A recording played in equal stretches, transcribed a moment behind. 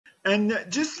And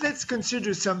just let's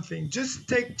consider something. Just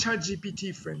take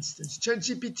ChatGPT, for instance.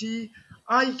 ChatGPT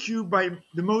IQ by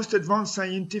the most advanced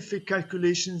scientific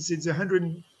calculations is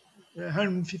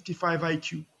 155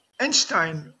 IQ.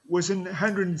 Einstein was in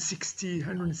 160,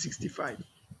 165.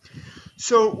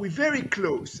 So we're very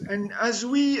close. And as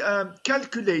we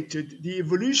calculated the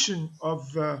evolution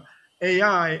of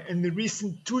AI in the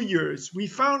recent 2 years, we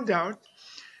found out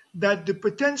that the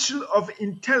potential of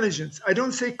intelligence, I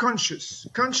don't say conscious.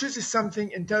 Conscious is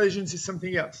something, intelligence is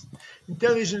something else.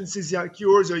 Intelligence is like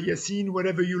yours or Yassine,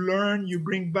 whatever you learn, you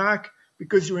bring back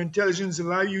because your intelligence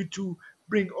allows you to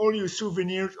bring all your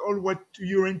souvenirs, all what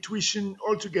your intuition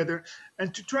all together,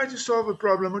 and to try to solve a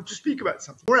problem or to speak about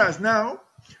something. Whereas now,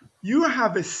 you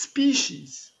have a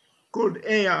species called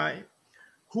AI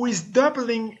who is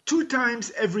doubling 2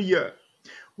 times every year,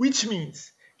 which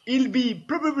means it'll be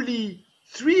probably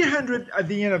 300 at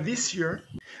the end of this year,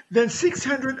 then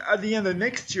 600 at the end of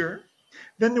next year,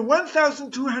 then the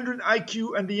 1,200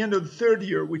 IQ at the end of the third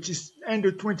year, which is end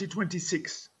of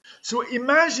 2026. So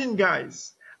imagine,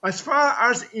 guys, as far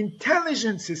as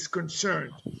intelligence is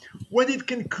concerned, what it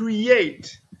can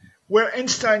create, where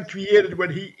Einstein created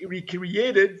what he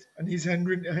recreated and his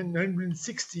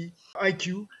 160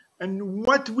 IQ, and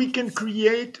what we can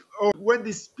create or what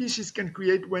this species can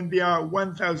create when they are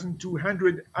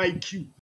 1,200 IQ.